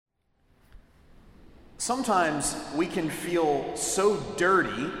Sometimes we can feel so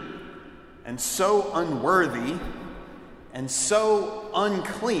dirty and so unworthy and so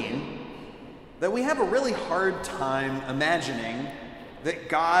unclean that we have a really hard time imagining that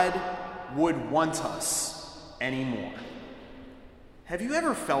God would want us anymore. Have you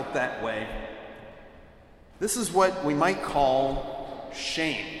ever felt that way? This is what we might call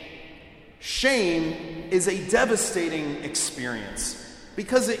shame. Shame is a devastating experience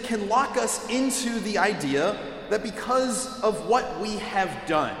because it can lock us into the idea that because of what we have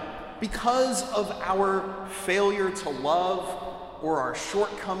done, because of our failure to love or our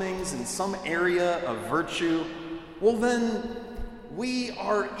shortcomings in some area of virtue, well then we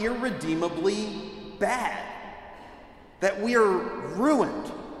are irredeemably bad, that we are ruined,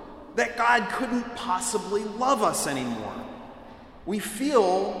 that God couldn't possibly love us anymore. We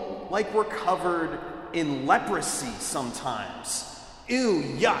feel like we're covered in leprosy sometimes. Ew,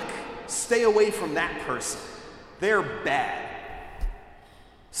 yuck, stay away from that person. They're bad.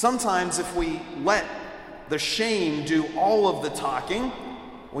 Sometimes if we let the shame do all of the talking,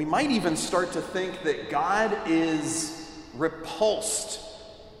 we might even start to think that God is repulsed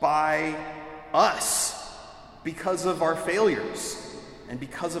by us because of our failures and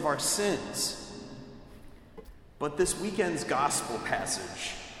because of our sins. But this weekend's gospel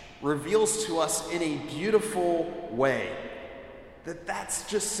passage reveals to us in a beautiful way that that's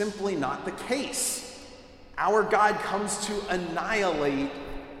just simply not the case. Our God comes to annihilate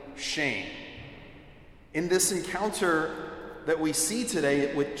shame. In this encounter that we see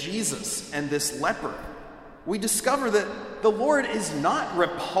today with Jesus and this leper, we discover that the Lord is not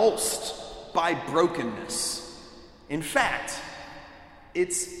repulsed by brokenness. In fact,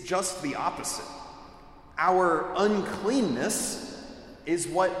 it's just the opposite. Our uncleanness is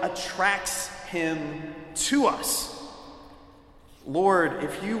what attracts him to us. Lord,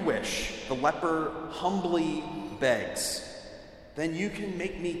 if you wish, the leper humbly begs, then you can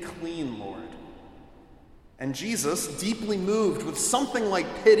make me clean, Lord. And Jesus, deeply moved with something like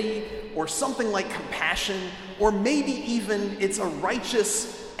pity or something like compassion, or maybe even it's a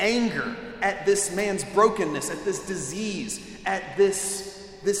righteous anger at this man's brokenness, at this disease, at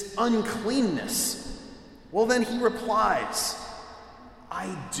this uncleanness, well then he replies,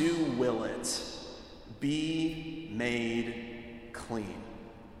 I do will it. Be made clean.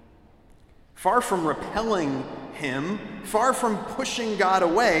 Far from repelling him, far from pushing God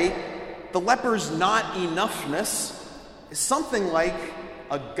away, the leper's not enoughness is something like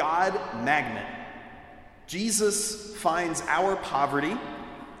a God magnet. Jesus finds our poverty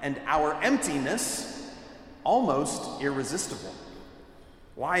and our emptiness almost irresistible.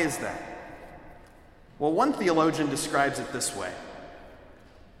 Why is that? Well, one theologian describes it this way.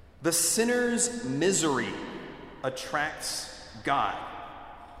 The sinner's misery attracts God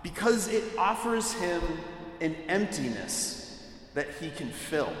because it offers him an emptiness that he can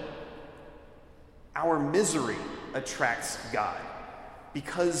fill. Our misery attracts God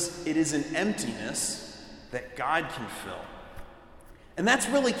because it is an emptiness that God can fill. And that's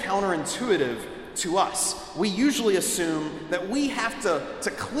really counterintuitive to us. We usually assume that we have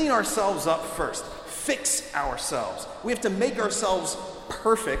to clean ourselves up first, fix ourselves. We have to make ourselves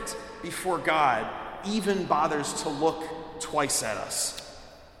perfect before God even bothers to look twice at us.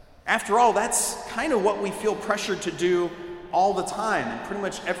 After all, that's kind of what we feel pressured to do all the time in pretty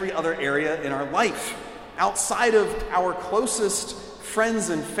much every other area in our life. Outside of our closest friends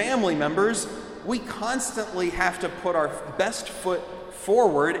and family members, we constantly have to put our best foot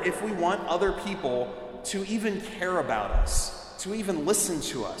forward if we want other people to even care about us, to even listen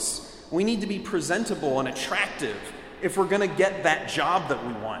to us. We need to be presentable and attractive if we're going to get that job that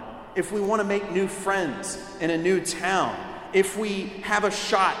we want, if we want to make new friends in a new town, if we have a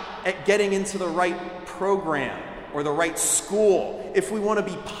shot at getting into the right program or the right school, if we want to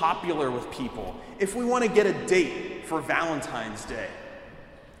be popular with people, if we want to get a date for Valentine's Day.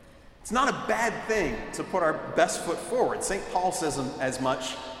 It's not a bad thing to put our best foot forward. St. Paul says as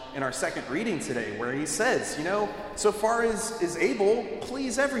much in our second reading today, where he says, so far as is able,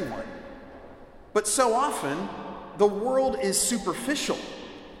 please everyone. But so often, the world is superficial,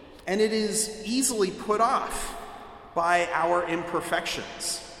 and it is easily put off by our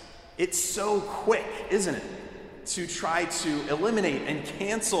imperfections. It's so quick, isn't it, to try to eliminate and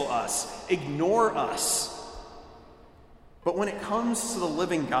cancel us, ignore us. But when it comes to the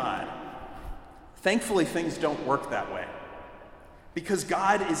living God, thankfully things don't work that way. Because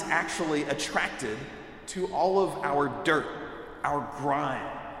God is actually attracted to all of our dirt, our grime,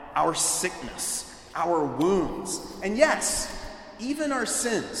 our sickness, our wounds, and yes, even our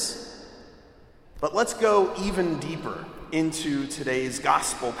sins. But let's go even deeper into today's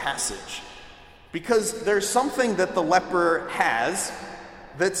gospel passage. Because there's something that the leper has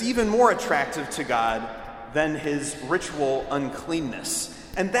that's even more attractive to God than his ritual uncleanness.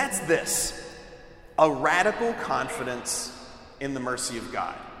 And that's this: a radical confidence in the mercy of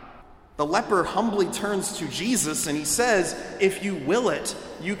God. The leper humbly turns to Jesus and he says, "If you will it,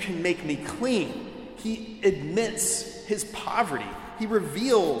 you can make me clean." He admits his poverty. He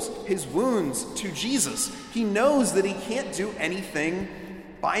reveals his wounds to Jesus. He knows that he can't do anything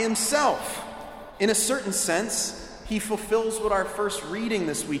by himself. In a certain sense, he fulfills what our first reading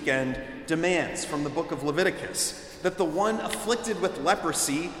this weekend demands from the book of Leviticus, that the one afflicted with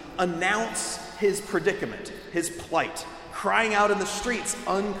leprosy announce his predicament, his plight, crying out in the streets,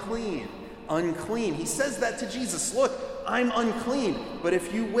 "Unclean, unclean." He says that to Jesus. "Look, I'm unclean, but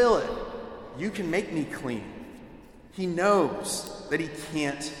if you will it, you can make me clean." He knows that he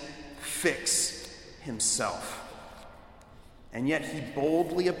can't fix himself. And yet he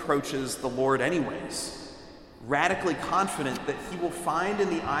boldly approaches the Lord anyways, radically confident that he will find in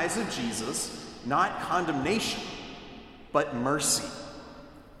the eyes of Jesus not condemnation, but mercy.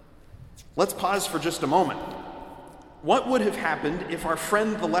 Let's pause for just a moment. What would have happened if our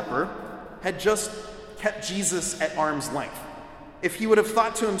friend the leper had just kept Jesus at arm's length? If he would have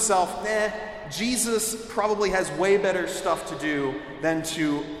thought to himself, Jesus probably has way better stuff to do than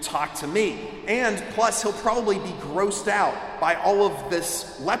to talk to me. And plus, he'll probably be grossed out by all of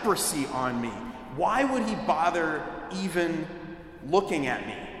this leprosy on me. Why would he bother even looking at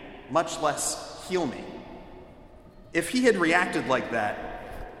me, much less heal me? If he had reacted like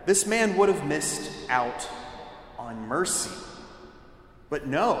that, this man would have missed out on mercy. But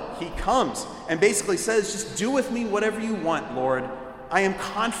no, he comes and basically says, "Just do with me whatever you want, Lord. I am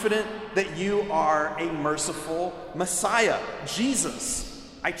confident that you are a merciful Messiah. Jesus,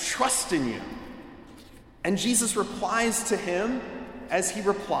 I trust in you." And Jesus replies to him as he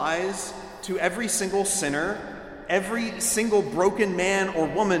replies to every single sinner, every single broken man or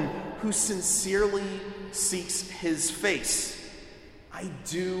woman who sincerely seeks his face. "I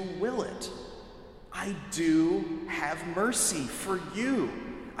do will it. I do have mercy for you.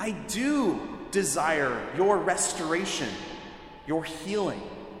 I do desire your restoration, your healing.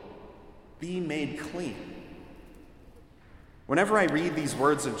 Be made clean." Whenever I read these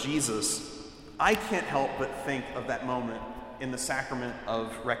words of Jesus, I can't help but think of that moment in the sacrament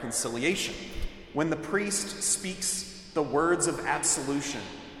of reconciliation, when the priest speaks the words of absolution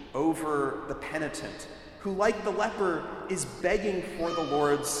over the penitent, who, like the leper, is begging for the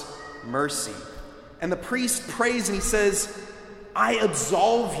Lord's mercy. And the priest prays and he says, "I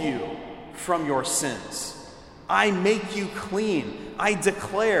absolve you from your sins. I make you clean. I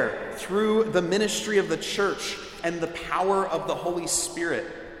declare through the ministry of the church and the power of the Holy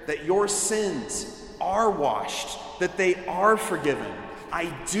Spirit that your sins are washed, that they are forgiven. I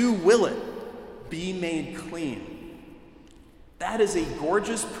do will it. Be made clean." That is a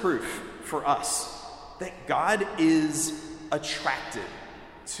gorgeous proof for us that God is attracted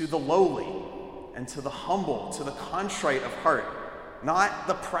to the lowly and to the humble, to the contrite of heart, not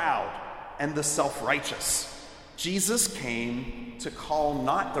the proud and the self-righteous. Jesus came to call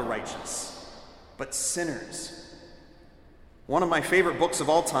not the righteous, but sinners. One of my favorite books of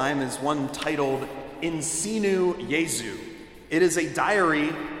all time is one titled In Sinu Jesu. It is a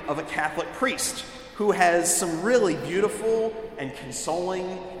diary of a Catholic priest who has some really beautiful and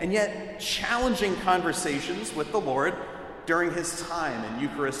consoling and yet challenging conversations with the Lord during his time in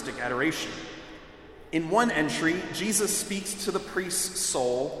Eucharistic adoration. In one entry, Jesus speaks to the priest's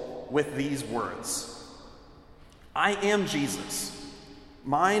soul with these words: "I am Jesus.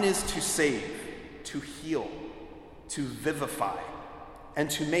 Mine is to save, to heal, to vivify, and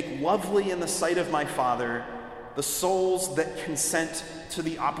to make lovely in the sight of my Father the souls that consent to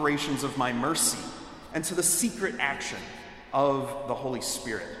the operations of my mercy and to the secret action of the Holy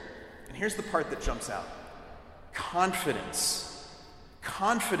Spirit." And here's the part that jumps out. Confidence.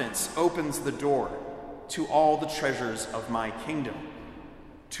 Confidence opens the door to all the treasures of my kingdom.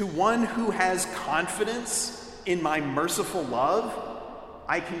 To one who has confidence in my merciful love,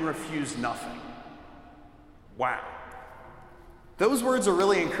 I can refuse nothing. Wow. Those words are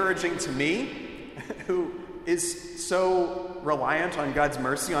really encouraging to me, who is so reliant on God's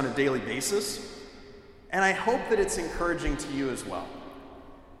mercy on a daily basis. And I hope that it's encouraging to you as well.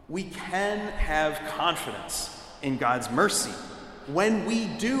 We can have confidence in God's mercy. When we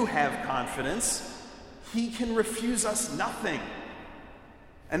do have confidence, he can refuse us nothing.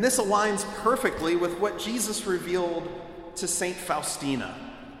 And this aligns perfectly with what Jesus revealed to Saint Faustina.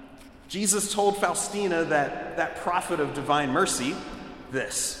 Jesus told Faustina, that prophet of divine mercy,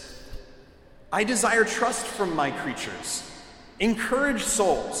 this: "I desire trust from my creatures, encourage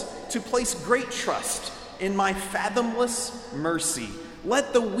souls, to place great trust in my fathomless mercy.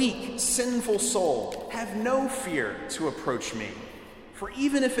 Let the weak, sinful soul have no fear to approach me. For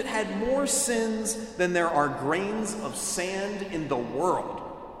even if it had more sins than there are grains of sand in the world,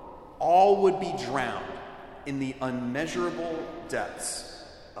 all would be drowned in the unmeasurable depths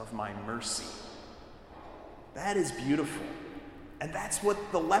of my mercy. That is beautiful. And that's what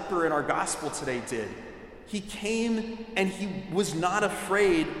the leper in our gospel today did. He came and he was not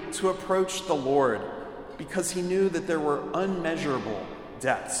afraid to approach the Lord because he knew that there were unmeasurable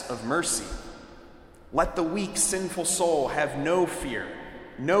depths of mercy. Let the weak, sinful soul have no fear,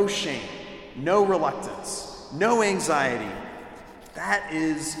 no shame, no reluctance, no anxiety. That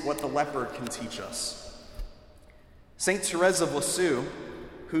is what the leper can teach us. Saint Therese of Lisieux,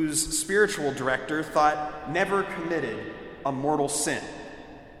 whose spiritual director thought never committed a mortal sin,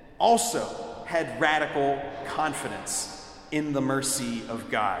 also had radical confidence in the mercy of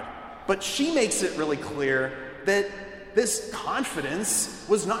God. But she makes it really clear that this confidence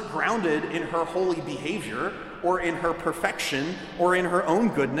was not grounded in her holy behavior or in her perfection or in her own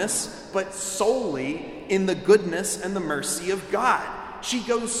goodness, but solely in the goodness and the mercy of God. She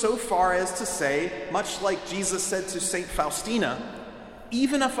goes so far as to say, much like Jesus said to St. Faustina,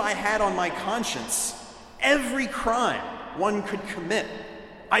 even if I had on my conscience every crime one could commit,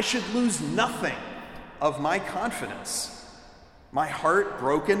 I should lose nothing of my confidence. My heart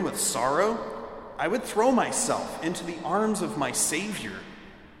broken with sorrow, I would throw myself into the arms of my Savior.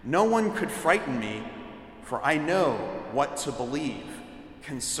 No one could frighten me, for I know what to believe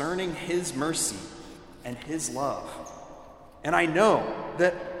concerning his mercy and his love. And I know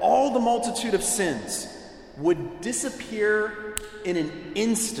that all the multitude of sins would disappear in an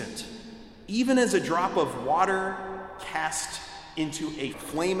instant, even as a drop of water cast into a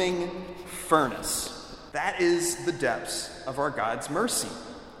flaming furnace. That is the depths of our God's mercy.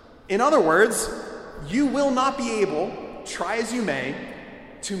 In other words, you will not be able, try as you may,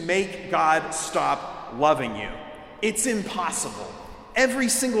 to make God stop loving you. It's impossible. Every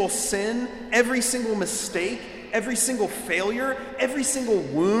single sin, every single mistake, every single failure, every single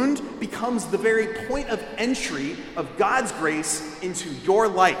wound becomes the very point of entry of God's grace into your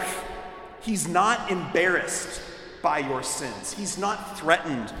life. He's not embarrassed by your sins. He's not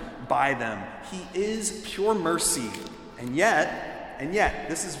threatened by them. He is pure mercy. And yet,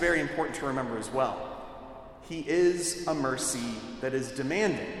 this is very important to remember as well. He is a mercy that is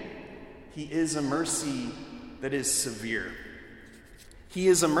demanding. He is a mercy that is severe. He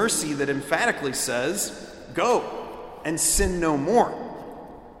is a mercy that emphatically says, go and sin no more.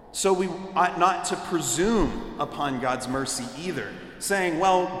 So we ought not to presume upon God's mercy either, saying,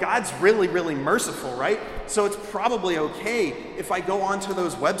 well, God's really, really merciful, right? So it's probably okay if I go onto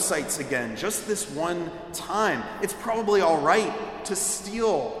those websites again just this one time. It's probably all right to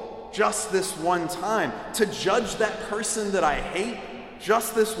steal just this one time, to judge that person that I hate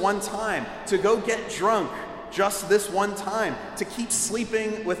just this one time, to go get drunk just this one time, to keep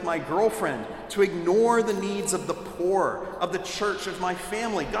sleeping with my girlfriend, to ignore the needs of the poor, of the church, of my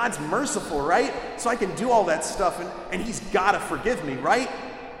family. God's merciful, right? So I can do all that stuff, and he's got to forgive me, right?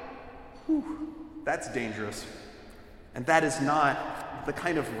 Whew, that's dangerous. And that is not the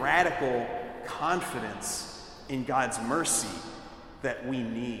kind of radical confidence in God's mercy that we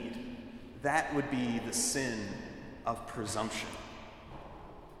need. That would be the sin of presumption.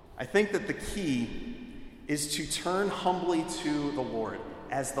 I think that the key is to turn humbly to the Lord,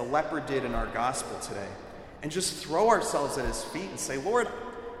 as the leper did in our gospel today, and just throw ourselves at his feet and say, Lord,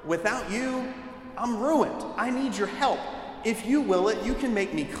 without you, I'm ruined. I need your help. If you will it, you can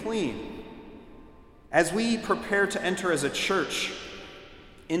make me clean. As we prepare to enter as a church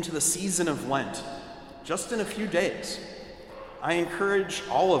into the season of Lent, just in a few days, I encourage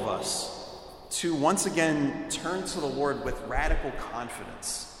all of us to once again turn to the Lord with radical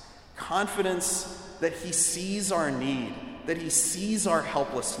confidence. Confidence that he sees our need, that he sees our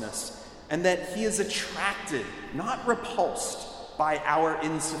helplessness, and that he is attracted, not repulsed, by our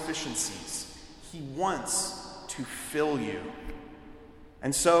insufficiencies. He wants to fill you.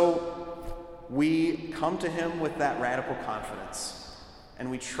 And so we come to him with that radical confidence, and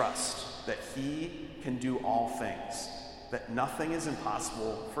we trust that he can do all things, that nothing is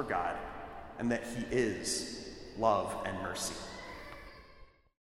impossible for God, and that he is love and mercy.